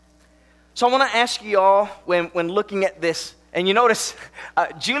So I want to ask you all, when looking at this, and you notice,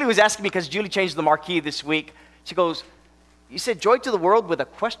 Julie was asking me, because Julie changed the marquee this week. She goes, you said joy to the world with a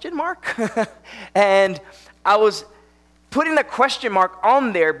question mark? And I was putting a question mark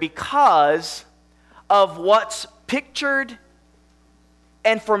on there because of what's pictured,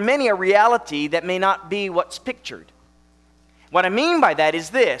 and for many a reality that may not be what's pictured. What I mean by that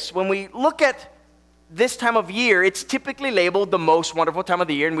is this: when we look at this time of year, it's typically labeled the most wonderful time of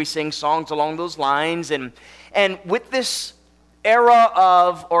the year, and we sing songs along those lines. And with this era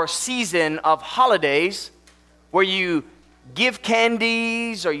of, or season of holidays, where you give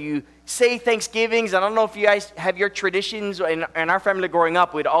candies or you say Thanksgivings. I don't know if you guys have your traditions. In our family growing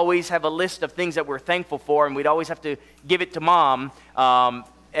up, we'd always have a list of things that we're thankful for, and we'd always have to give it to Mom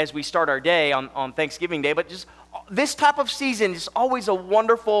as we start our day on Thanksgiving Day. But just this type of season is always a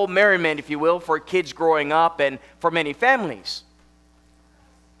wonderful merriment, if you will, for kids growing up and for many families.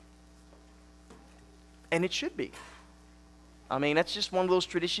 And it should be. I mean, that's just one of those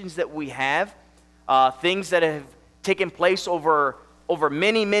traditions that we have, things that have taken place over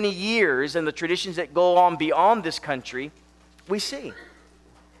many, many years, and the traditions that go on beyond this country, we see.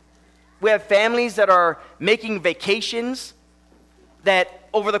 We have families that are making vacations that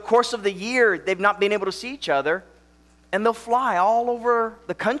over the course of the year, they've not been able to see each other, and they'll fly all over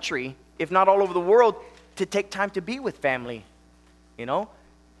the country, if not all over the world, to take time to be with family. You know,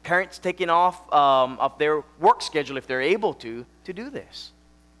 parents taking off of their work schedule, if they're able to do this.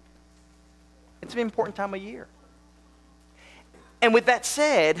 It's an important time of year. And with that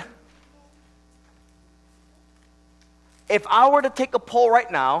said, if I were to take a poll right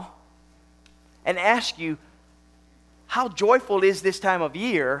now and ask you, how joyful is this time of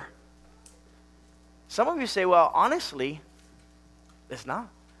year? Some of you say, well, honestly, it's not.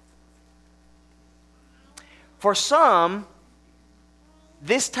 For some,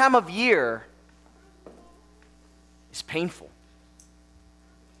 this time of year is painful.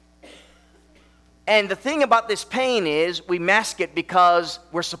 And the thing about this pain is we mask it because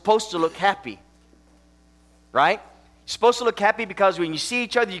we're supposed to look happy. Right? You're supposed to look happy because when you see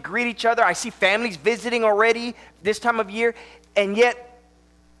each other, you greet each other. I see families visiting already this time of year. And yet,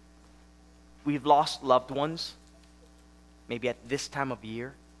 we've lost loved ones, maybe at this time of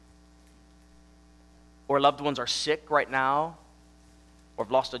year. Or loved ones are sick right now. Or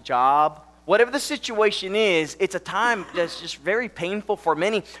have lost a job. Whatever the situation is, it's a time that's just very painful for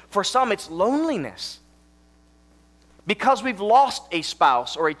many. For some, it's loneliness. Because we've lost a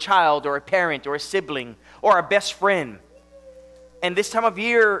spouse or a child or a parent or a sibling or a best friend. And this time of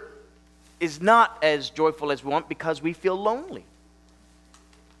year is not as joyful as we want because we feel lonely.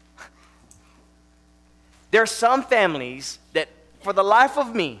 There are some families that, for the life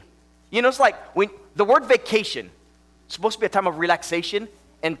of me, you know, it's like when the word vacation, it's supposed to be a time of relaxation.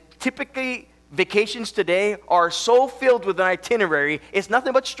 And typically, vacations today are so filled with an itinerary, it's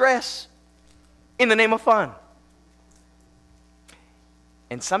nothing but stress in the name of fun.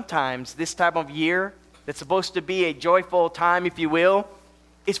 And sometimes this time of year, that's supposed to be a joyful time, if you will,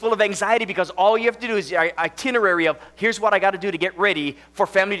 is full of anxiety because all you have to do is the itinerary of, here's what I got to do to get ready for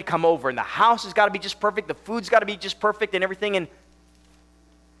family to come over. And the house has got to be just perfect, the food's got to be just perfect and everything. And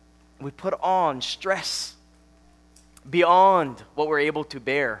we put on stress beyond what we're able to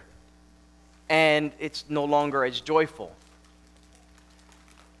bear, and it's no longer as joyful.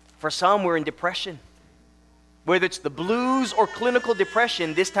 For some, we're in depression. Whether it's the blues or clinical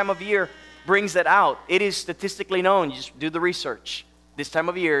depression, this time of year brings that out. It is statistically known. You just do the research. This time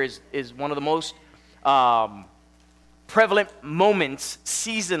of year is one of the most prevalent moments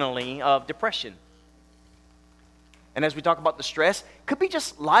seasonally of depression. And as we talk about the stress, it could be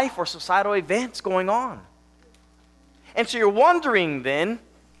just life or societal events going on. And so you're wondering then,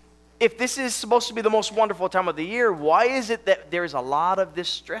 if this is supposed to be the most wonderful time of the year, why is it that there's a lot of this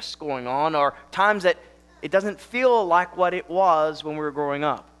stress going on, or times that it doesn't feel like what it was when we were growing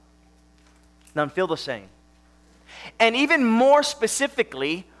up? Doesn't feel the same. And even more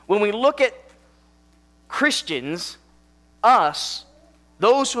specifically, when we look at Christians, us,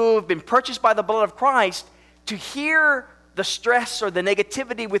 those who have been purchased by the blood of Christ, to hear the stress or the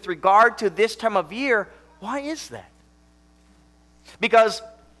negativity with regard to this time of year, why is that? Because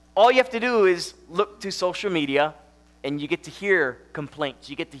all you have to do is look to social media and you get to hear complaints.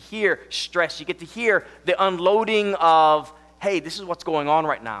 You get to hear stress. You get to hear the unloading of, hey, this is what's going on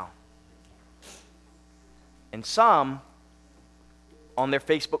right now. And some, on their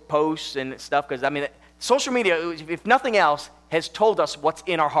Facebook posts and stuff, because, I mean, social media, if nothing else, has told us what's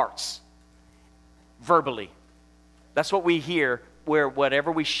in our hearts verbally. That's what we hear, where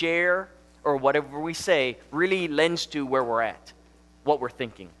whatever we share or whatever we say really lends to where we're at, what we're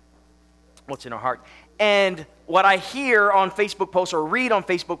thinking. what's in our heart. And what I hear on Facebook posts or read on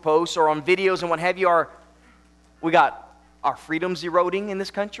Facebook posts or on videos and what have you are, we got our freedoms eroding in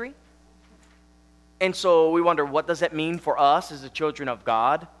this country. And so we wonder, what does that mean for us as the children of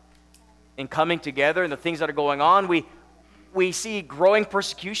God in coming together and the things that are going on? We see growing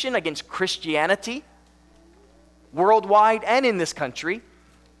persecution against Christianity worldwide and in this country.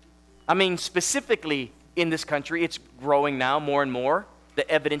 I mean, specifically in this country, it's growing now more and more. The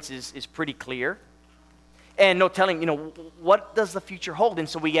evidence is pretty clear. And no telling, what does the future hold? And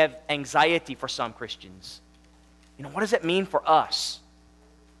so we have anxiety for some Christians. What does that mean for us?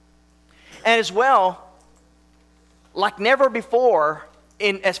 And as well, like never before,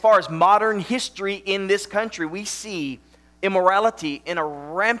 as far as modern history in this country, we see immorality in a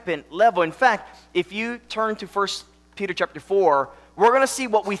rampant level. In fact, if you turn to 1 Peter chapter 4, we're going to see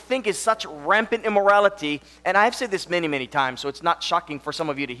what we think is such rampant immorality. And I've said this many, many times, so it's not shocking for some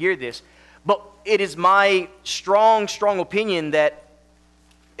of you to hear this. But it is my strong, strong opinion that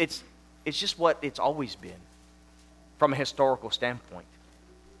it's just what it's always been from a historical standpoint.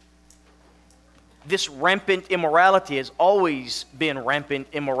 This rampant immorality has always been rampant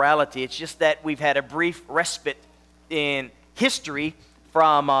immorality. It's just that we've had a brief respite in history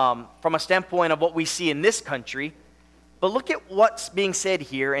from a standpoint of what we see in this country. But look at what's being said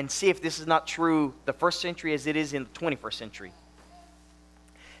here and see if this is not true the first century as it is in the 21st century.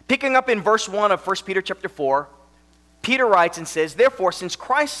 Picking up in verse 1 of 1 Peter chapter 4, Peter writes and says, "Therefore, since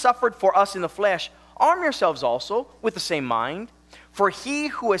Christ suffered for us in the flesh, arm yourselves also with the same mind. For he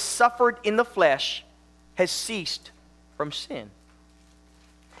who has suffered in the flesh has ceased from sin,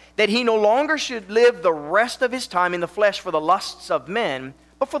 that he no longer should live the rest of his time in the flesh for the lusts of men,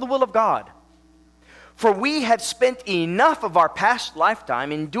 but for the will of God. For we have spent enough of our past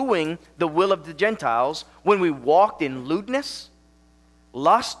lifetime in doing the will of the Gentiles when we walked in lewdness,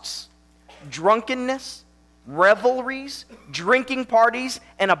 lusts, drunkenness, revelries, drinking parties,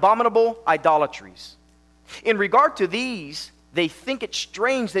 and abominable idolatries. In regard to these, they think it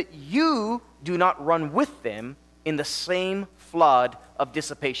strange that you do not run with them in the same flood of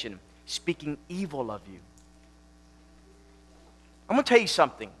dissipation, speaking evil of you." I'm going to tell you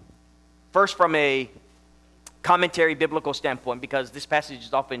something. First, from a commentary biblical standpoint, because this passage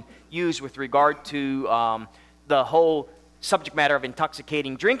is often used with regard to the whole subject matter of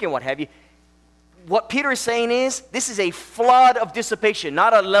intoxicating drink and what have you. What Peter is saying is, this is a flood of dissipation,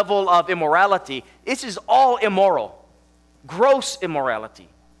 not a level of immorality. This is all immoral. Gross immorality.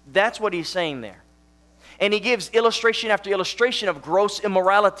 That's what he's saying there. And he gives illustration after illustration of gross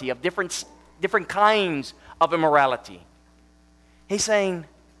immorality, of different kinds of immorality. He's saying,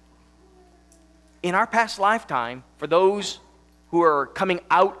 in our past lifetime, for those who are coming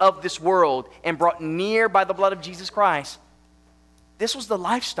out of this world and brought near by the blood of Jesus Christ, this was the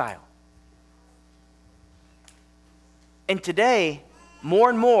lifestyle. And today, more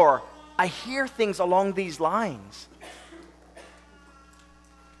and more, I hear things along these lines.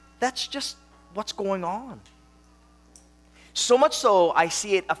 That's just what's going on. So much so, I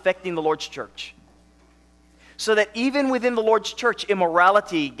see it affecting the Lord's church. So that even within the Lord's church,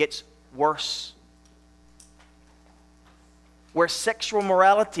 immorality gets worse. Where sexual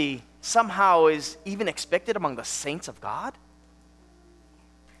morality somehow is even expected among the saints of God.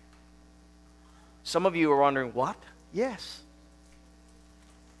 Some of you are wondering, what? Yes.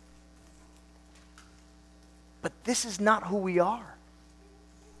 But this is not who we are.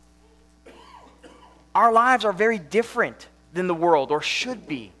 Our lives are very different than the world, or should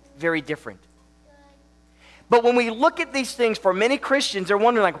be very different. But when we look at these things, for many Christians, they're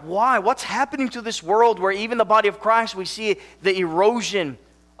wondering, why? What's happening to this world where even the body of Christ, we see the erosion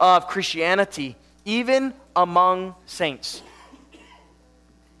of Christianity, even among saints.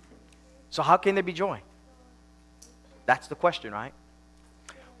 So how can there be joy? That's the question, right?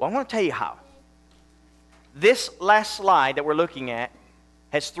 Well, I want to tell you how. This last slide that we're looking at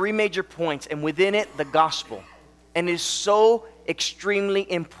has 3 major points, and within it, the gospel. And it is so extremely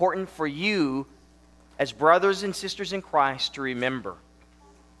important for you as brothers and sisters in Christ to remember.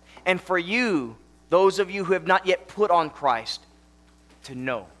 And for you, those of you who have not yet put on Christ, to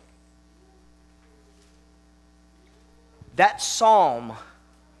know. That psalm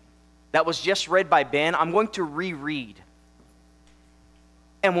that was just read by Ben, I'm going to reread.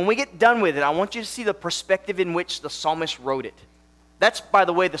 And when we get done with it, I want you to see the perspective in which the psalmist wrote it. That's, by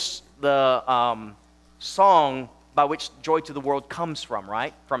the way, the song by which Joy to the World comes from,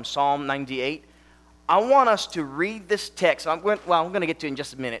 right? From Psalm 98. I want us to read this text. I'm going to get to it in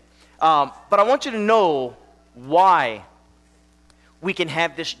just a minute. But I want you to know why we can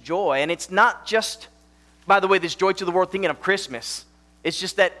have this joy. And it's not just, by the way, this joy to the world thinking of Christmas. It's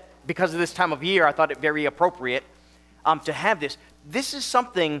just that because of this time of year, I thought it very appropriate to have this. This is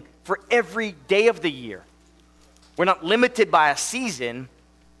something for every day of the year. We're not limited by a season,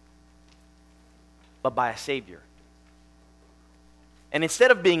 but by a Savior. And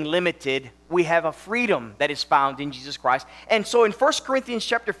instead of being limited, we have a freedom that is found in Jesus Christ. And so in 1 Corinthians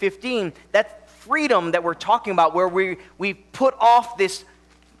chapter 15, that freedom that we're talking about, where we put off this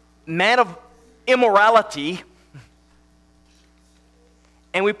man of immorality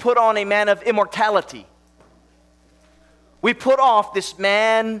and we put on a man of immortality. We put off this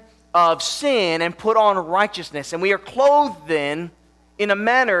man of sin and put on righteousness. And we are clothed then in a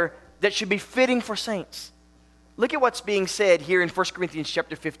manner that should be fitting for saints. Look at what's being said here in 1 Corinthians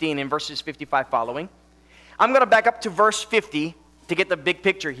chapter 15 in verses 55 following. I'm going to back up to verse 50 to get the big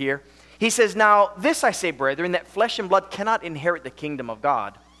picture here. He says, "Now this I say, brethren, that flesh and blood cannot inherit the kingdom of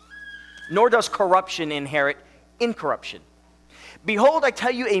God, nor does corruption inherit incorruption. Behold, I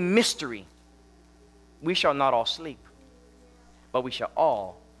tell you a mystery. We shall not all sleep, but we shall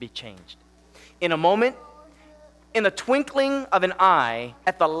all be changed. In a moment, in the twinkling of an eye,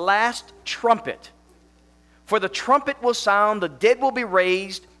 at the last trumpet. For the trumpet will sound, the dead will be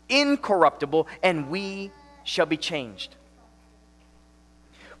raised, incorruptible, and we shall be changed.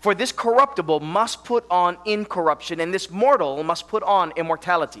 For this corruptible must put on incorruption, and this mortal must put on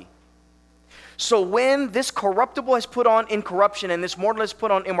immortality. So when this corruptible has put on incorruption, and this mortal has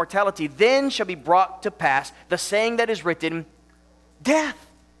put on immortality, then shall be brought to pass the saying that is written, death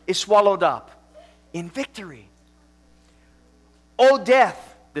is swallowed up in victory. O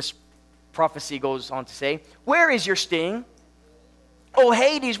death," this prophecy goes on to say, "where is your sting? O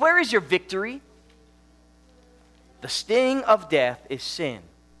Hades, where is your victory? The sting of death is sin,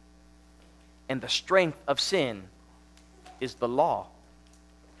 and the strength of sin is the law.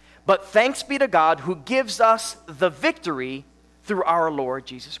 But thanks be to God who gives us the victory through our Lord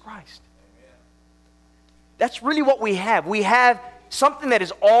Jesus Christ." That's really what we have. We have something that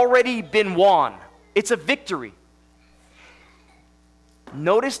has already been won. It's a victory.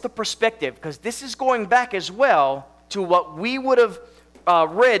 Notice the perspective, because this is going back as well to what we would have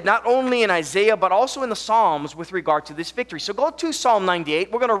read not only in Isaiah but also in the Psalms with regard to this victory. So go to Psalm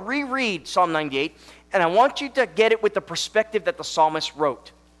 98. We're going to reread Psalm 98, and I want you to get it with the perspective that the psalmist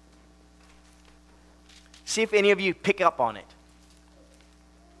wrote. See if any of you pick up on it.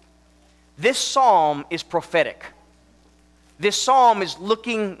 This psalm is prophetic. This psalm is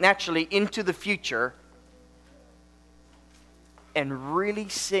looking naturally into the future, and really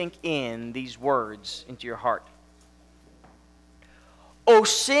sink in these words into your heart. "Oh,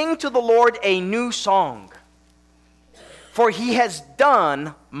 sing to the Lord a new song, for he has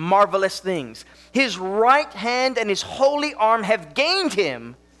done marvelous things. His right hand and his holy arm have gained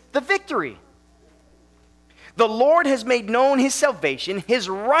him the victory. The Lord has made known his salvation, his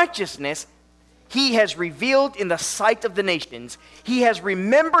righteousness he has revealed in the sight of the nations. He has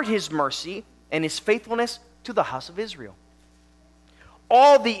remembered his mercy and his faithfulness to the house of Israel.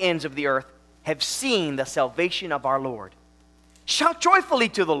 All the ends of the earth have seen the salvation of our Lord. Shout joyfully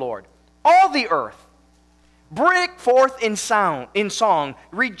to the Lord, all the earth. Break forth in song,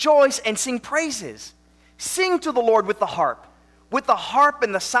 rejoice and sing praises. Sing to the Lord with the harp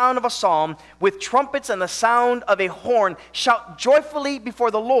and the sound of a psalm, with trumpets and the sound of a horn. Shout joyfully before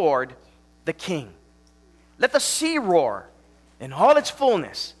the Lord, the King. Let the sea roar in all its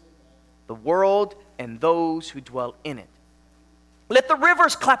fullness, the world and those who dwell in it. Let the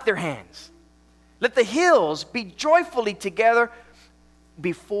rivers clap their hands. Let the hills be joyfully together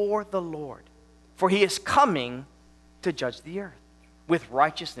before the Lord. For he is coming to judge the earth. With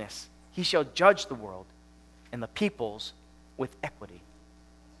righteousness he shall judge the world and the peoples with equity."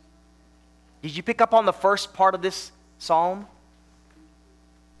 Did you pick up on the first part of this psalm?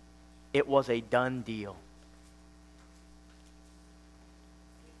 It was a done deal.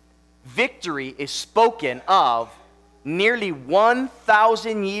 Victory is spoken of nearly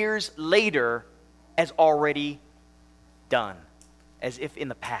 1,000 years later as already done, as if in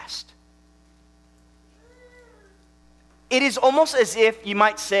the past. It is almost as if you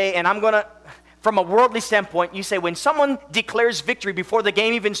might say, and I'm going to, from a worldly standpoint, you say when someone declares victory before the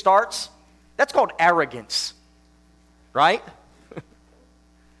game even starts, that's called arrogance, right?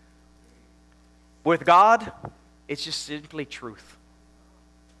 With God, it's just simply truth.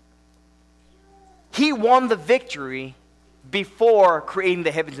 He won the victory before creating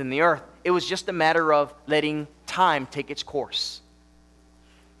the heavens and the earth. It was just a matter of letting time take its course.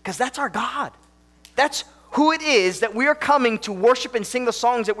 Because that's our God. That's who it is that we are coming to worship and sing the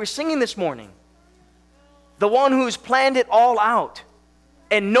songs that we're singing this morning. The one who's planned it all out.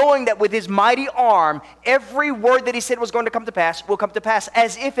 and knowing that with his mighty arm, every word that he said was going to come to pass will come to pass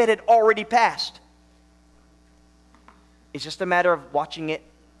as if it had already passed. It's just a matter of watching it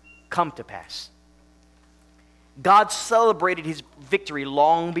come to pass. God celebrated his victory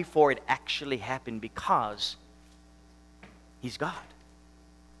long before it actually happened because he's God.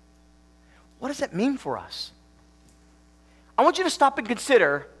 What does that mean for us? I want you to stop and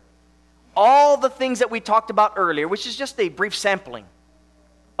consider all the things that we talked about earlier, which is just a brief sampling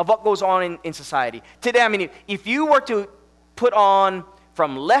of what goes on in society. Today, I mean, if you were to put on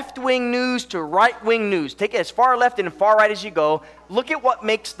from left-wing news to right-wing news, take it as far left and far right as you go, look at what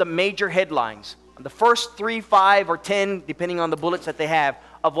makes the major headlines. The first 3, 5, or 10, depending on the bullets that they have,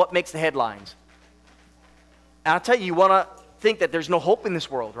 of what makes the headlines. And I'll tell you, you want to think that there's no hope in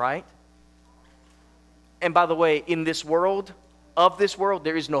this world, right? And by the way, in this world, of this world,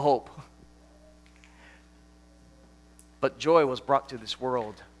 there is no hope. But joy was brought to this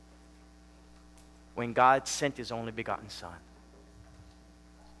world when God sent his only begotten Son.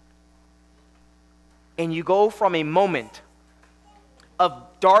 And you go from a moment of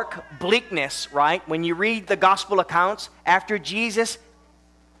dark bleakness, right? When you read the gospel accounts, after Jesus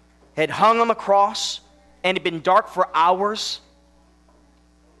had hung on the cross and it had been dark for hours,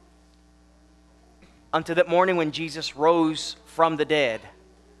 until that morning when Jesus rose from the dead.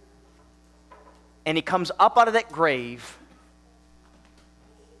 And he comes up out of that grave,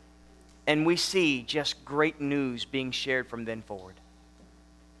 and we see just great news being shared from then forward.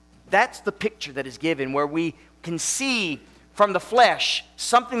 That's the picture that is given, where we can see from the flesh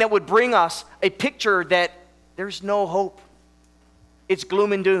something that would bring us a picture that there's no hope. It's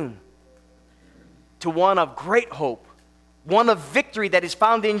gloom and doom. To one of great hope, one of victory that is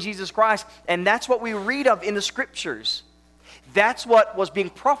found in Jesus Christ. And that's what we read of in the scriptures. That's what was being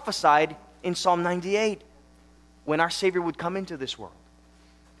prophesied in Psalm 98 when our Savior would come into this world.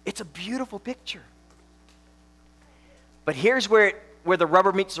 It's a beautiful picture. But here's where the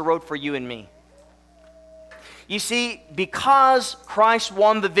rubber meets the road for you and me. You see, because Christ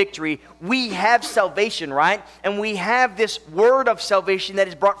won the victory, we have salvation, right? And we have this word of salvation that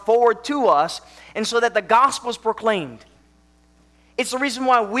is brought forward to us, and so that the gospel is proclaimed. It's the reason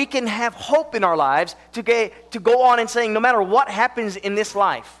why we can have hope in our lives to go on and saying, no matter what happens in this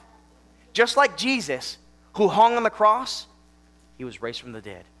life, just like Jesus, who hung on the cross, he was raised from the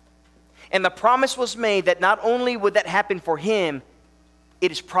dead. And the promise was made that not only would that happen for him,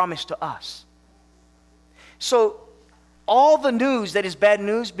 it is promised to us. So all the news that is bad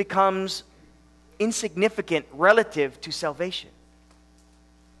news becomes insignificant relative to salvation.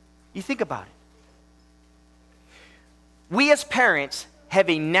 You think about it. We as parents have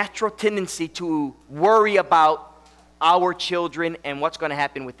a natural tendency to worry about our children and what's going to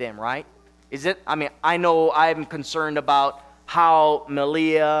happen with them, right? I know I'm concerned about how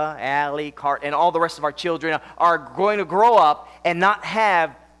Malia, Allie, Cart, and all the rest of our children are going to grow up and not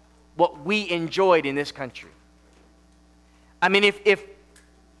have what we enjoyed in this country. I mean, if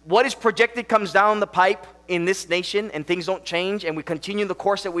what is projected comes down the pipe in this nation and things don't change and we continue the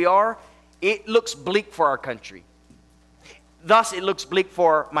course that we are, it looks bleak for our country. Thus, it looks bleak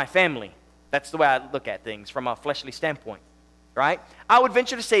for my family. That's the way I look at things from a fleshly standpoint, right? I would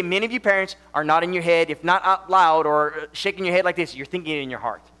venture to say many of you parents are nodding your head, if not out loud or shaking your head like this, you're thinking it in your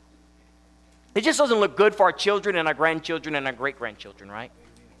heart. It just doesn't look good for our children and our grandchildren and our great-grandchildren, right?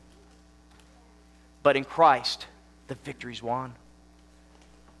 But in Christ, the victory's won.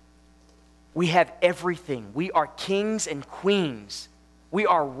 We have everything. We are kings and queens. We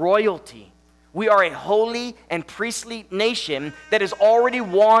are royalty. We are a holy and priestly nation that has already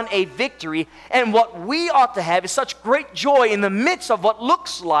won a victory. And what we ought to have is such great joy in the midst of what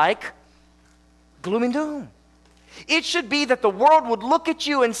looks like gloom and doom. It should be that the world would look at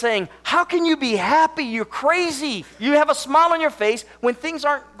you and saying, how can you be happy? You're crazy. You have a smile on your face when things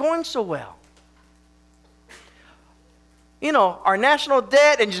aren't going so well. You know, our national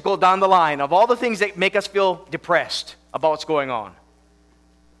debt, and just go down the line of all the things that make us feel depressed about what's going on.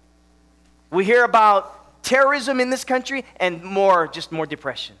 We hear about terrorism in this country and more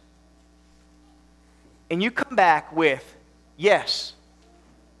depression. And you come back with, yes,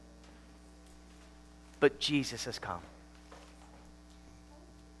 but Jesus has come.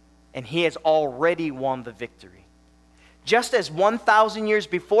 And he has already won the victory. Just as 1,000 years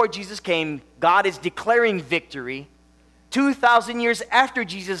before Jesus came, God is declaring victory. 2,000 years after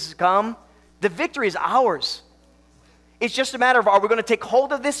Jesus has come, the victory is ours. It's just a matter of, are we going to take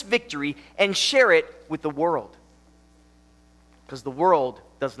hold of this victory and share it with the world? Because the world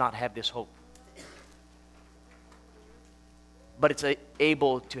does not have this hope. But it's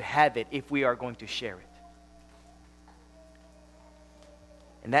able to have it if we are going to share it.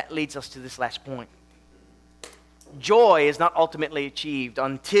 And that leads us to this last point. Joy is not ultimately achieved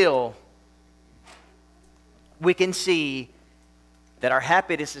until we can see that our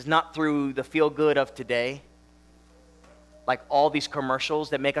happiness is not through the feel-good of today, like all these commercials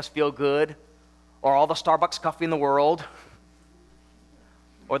that make us feel good, or all the Starbucks coffee in the world,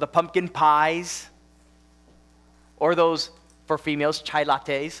 or the pumpkin pies, or those, for females, chai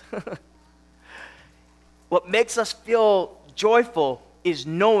lattes. What makes us feel joyful is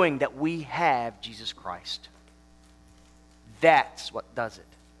knowing that we have Jesus Christ. That's what does it.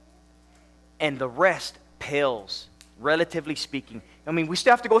 And the rest pales, relatively speaking. I mean, we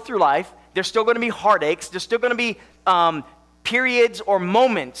still have to go through life. There's still going to be heartaches. There's still going to be periods or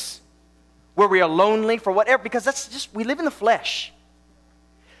moments where we are lonely for whatever, because that's just, we live in the flesh.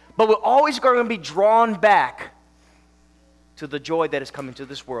 But we're always going to be drawn back to the joy that is coming to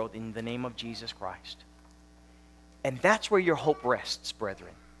this world in the name of Jesus Christ. And that's where your hope rests,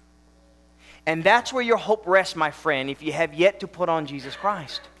 brethren. And that's where your hope rests, my friend, if you have yet to put on Jesus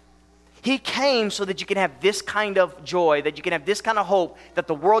Christ. He came so that you can have this kind of joy, that you can have this kind of hope that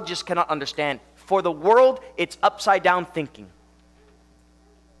the world just cannot understand. For the world, it's upside down thinking.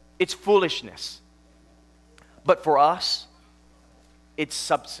 It's foolishness. But for us, it's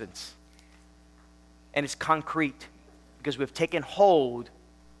substance. And it's concrete, because we've taken hold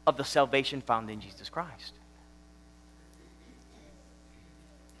of the salvation found in Jesus Christ.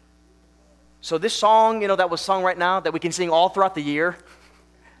 So this song, that was sung right now, that we can sing all throughout the year,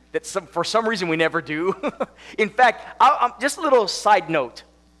 that for some reason we never do. In fact, just a little side note.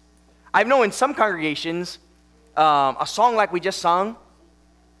 I know in some congregations, a song like we just sung,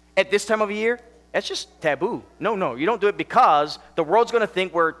 at this time of year, that's just taboo. No, you don't do it because the world's going to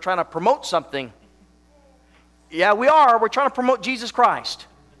think we're trying to promote something. Yeah, we are. We're trying to promote Jesus Christ.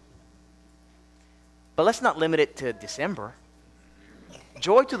 But let's not limit it to December.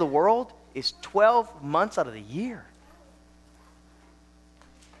 Joy to the world is 12 months out of the year.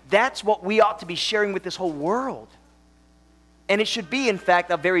 That's what we ought to be sharing with this whole world. And it should be, in fact,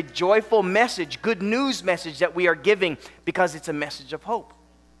 a very joyful message, good news message that we are giving, because it's a message of hope.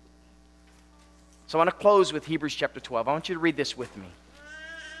 So I want to close with Hebrews chapter 12. I want you to read this with me.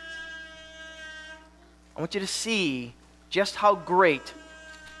 I want you to see just how great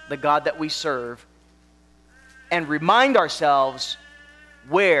the God that we serve, and remind ourselves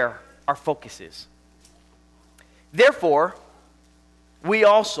where our focus is. Therefore, we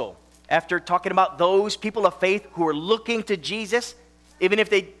also, after talking about those people of faith who are looking to Jesus, even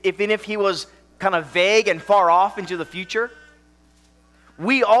if he was kind of vague and far off into the future,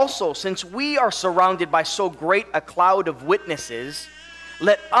 we also, since we are surrounded by so great a cloud of witnesses,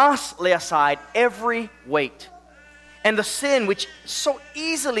 let us lay aside every weight and the sin which so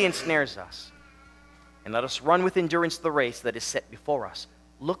easily ensnares us, and let us run with endurance the race that is set before us,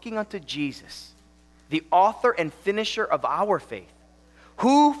 looking unto Jesus, the author and finisher of our faith,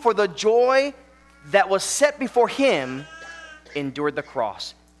 who for the joy that was set before him endured the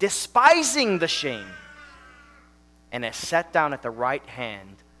cross, despising the shame, and has sat down at the right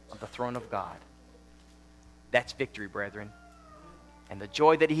hand of the throne of God. That's victory, brethren. And the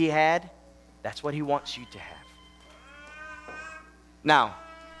joy that he had, that's what he wants you to have. Now,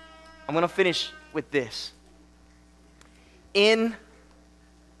 I'm going to finish with this. In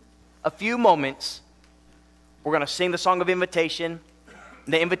a few moments, we're going to sing the song of invitation.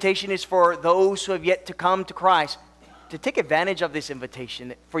 The invitation is for those who have yet to come to Christ, to take advantage of this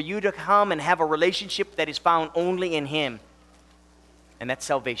invitation, for you to come and have a relationship that is found only in him. And that's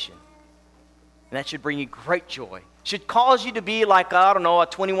salvation. And that should bring you great joy. Should cause you to be like, a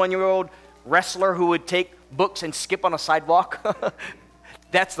 21-year-old wrestler who would take books and skip on a sidewalk.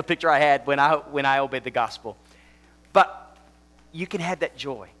 That's the picture I had when I obeyed the gospel. But you can have that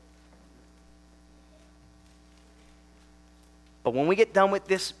joy. But when we get done with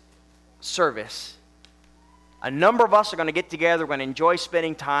this service, a number of us are going to get together. We're going to enjoy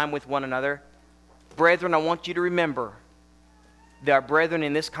spending time with one another. Brethren, I want you to remember there are brethren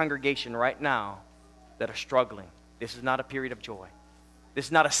in this congregation right now that are struggling. This is not a period of joy. This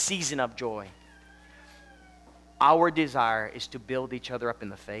is not a season of joy. Our desire is to build each other up in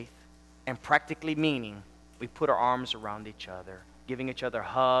the faith, and practically meaning we put our arms around each other, giving each other a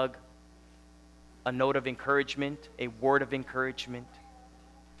hug, a note of encouragement, a word of encouragement.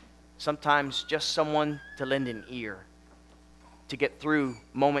 Sometimes just someone to lend an ear to get through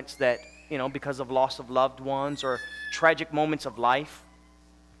moments that, because of loss of loved ones or tragic moments of life,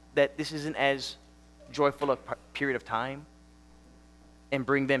 that this isn't as joyful a period of time, and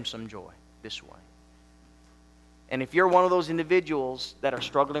bring them some joy this way. And if you're one of those individuals that are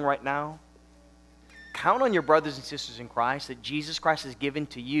struggling right now, count on your brothers and sisters in Christ that Jesus Christ has given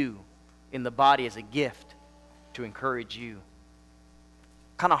to you in the body as a gift to encourage you.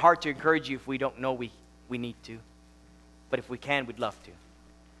 Kind of hard to encourage you if we don't know we need to. But if we can, we'd love to.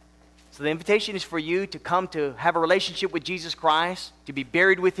 So the invitation is for you to come to have a relationship with Jesus Christ, to be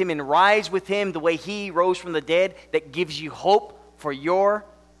buried with Him and rise with Him the way He rose from the dead. That gives you hope for your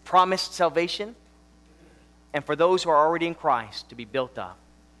promised salvation. And for those who are already in Christ, to be built up.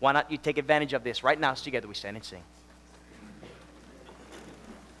 Why not you take advantage of this? Right now, together we stand and sing.